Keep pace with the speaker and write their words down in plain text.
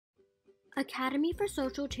Academy for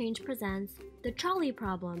Social Change presents The Trolley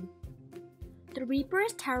Problem. The Reaper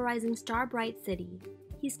is terrorizing Starbright City.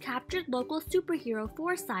 He's captured local superhero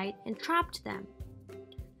Foresight and trapped them.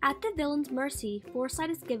 At the villain's mercy, Foresight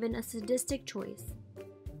is given a sadistic choice.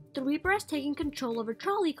 The Reaper has taken control of a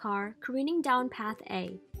trolley car careening down Path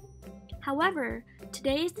A. However,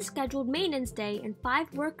 today is the scheduled maintenance day and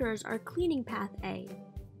 5 workers are cleaning Path A.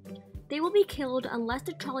 They will be killed unless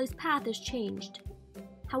the trolley's path is changed.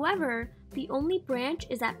 However, the only branch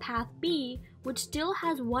is at Path B, which still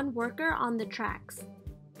has 1 worker on the tracks.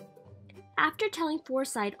 After telling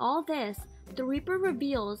Foresight all this, the Reaper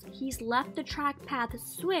reveals he's left the track path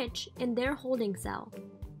switch in their holding cell.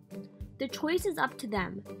 The choice is up to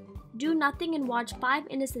them. Do nothing and watch 5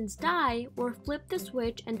 innocents die, or flip the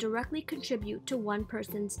switch and directly contribute to 1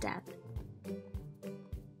 person's death.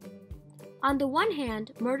 On the one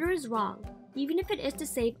hand, murder is wrong. Even if it is to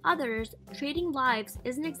save others, trading lives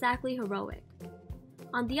isn't exactly heroic.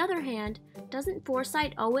 On the other hand, doesn't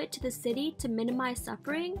Foresight owe it to the city to minimize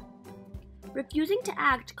suffering? Refusing to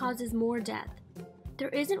act causes more death. There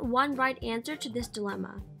isn't one right answer to this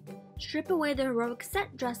dilemma. Strip away the heroic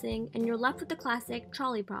set dressing and you're left with the classic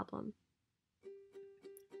trolley problem.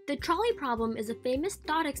 The trolley problem is a famous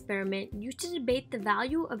thought experiment used to debate the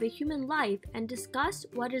value of a human life and discuss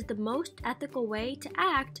what is the most ethical way to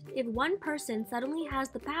act if one person suddenly has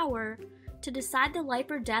the power to decide the life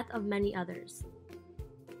or death of many others.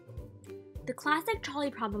 The classic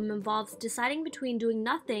trolley problem involves deciding between doing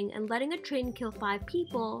nothing and letting a train kill 5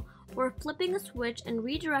 people, or flipping a switch and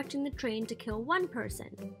redirecting the train to kill 1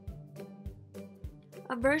 person.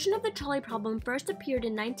 A version of the trolley problem first appeared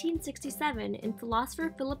in 1967 in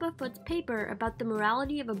philosopher Philippa Foot's paper about the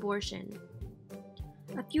morality of abortion.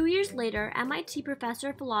 A few years later, MIT professor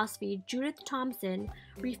of philosophy Judith Thomson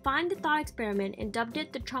refined the thought experiment and dubbed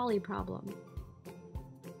it the trolley problem.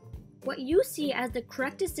 What you see as the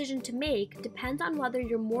correct decision to make depends on whether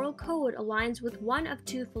your moral code aligns with one of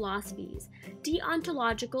 2 philosophies,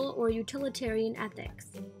 deontological or utilitarian ethics.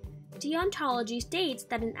 Deontology states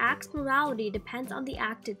that an act's morality depends on the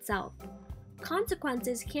act itself.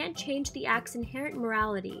 Consequences can't change the act's inherent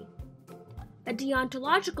morality. A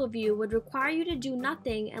deontological view would require you to do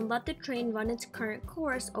nothing and let the train run its current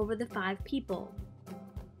course over the 5 people.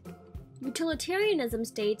 Utilitarianism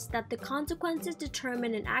states that the consequences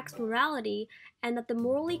determine an act's morality and that the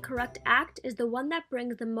morally correct act is the one that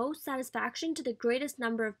brings the most satisfaction to the greatest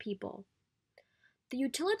number of people. The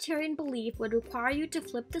utilitarian belief would require you to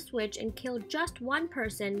flip the switch and kill just 1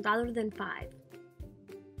 person rather than 5.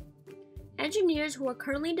 Engineers who are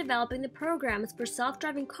currently developing the programs for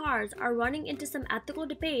self-driving cars are running into some ethical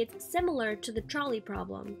debates similar to the trolley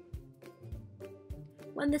problem.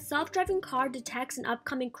 When the self-driving car detects an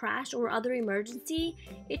upcoming crash or other emergency,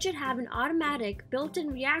 it should have an automatic,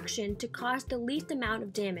 built-in reaction to cause the least amount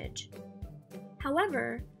of damage.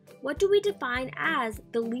 However, what do we define as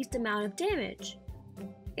the least amount of damage?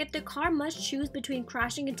 If the car must choose between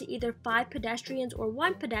crashing into either 5 pedestrians or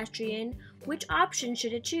 1 pedestrian, which option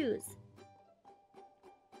should it choose?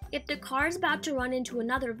 If the car is about to run into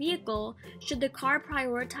another vehicle, should the car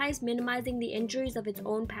prioritize minimizing the injuries of its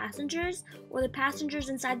own passengers or the passengers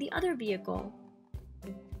inside the other vehicle?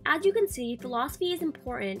 As you can see, philosophy is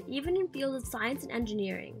important even in fields of science and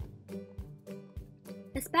engineering.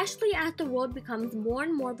 Especially as the world becomes more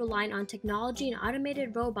and more reliant on technology and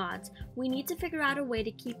automated robots, we need to figure out a way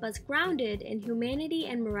to keep us grounded in humanity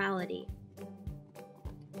and morality.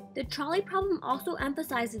 The trolley problem also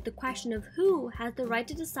emphasizes the question of who has the right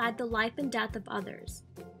to decide the life and death of others.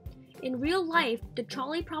 In real life, the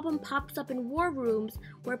trolley problem pops up in war rooms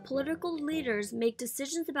where political leaders make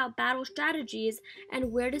decisions about battle strategies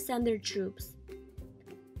and where to send their troops.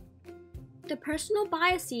 The personal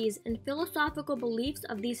biases and philosophical beliefs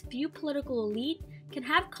of these few political elite can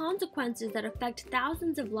have consequences that affect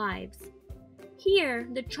thousands of lives. Here,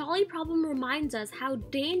 the trolley problem reminds us how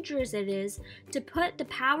dangerous it is to put the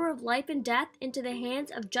power of life and death into the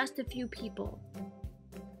hands of just a few people.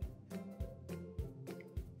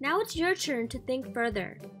 Now it's your turn to think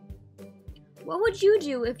further. What would you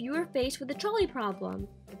do if you were faced with a trolley problem?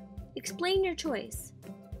 Explain your choice.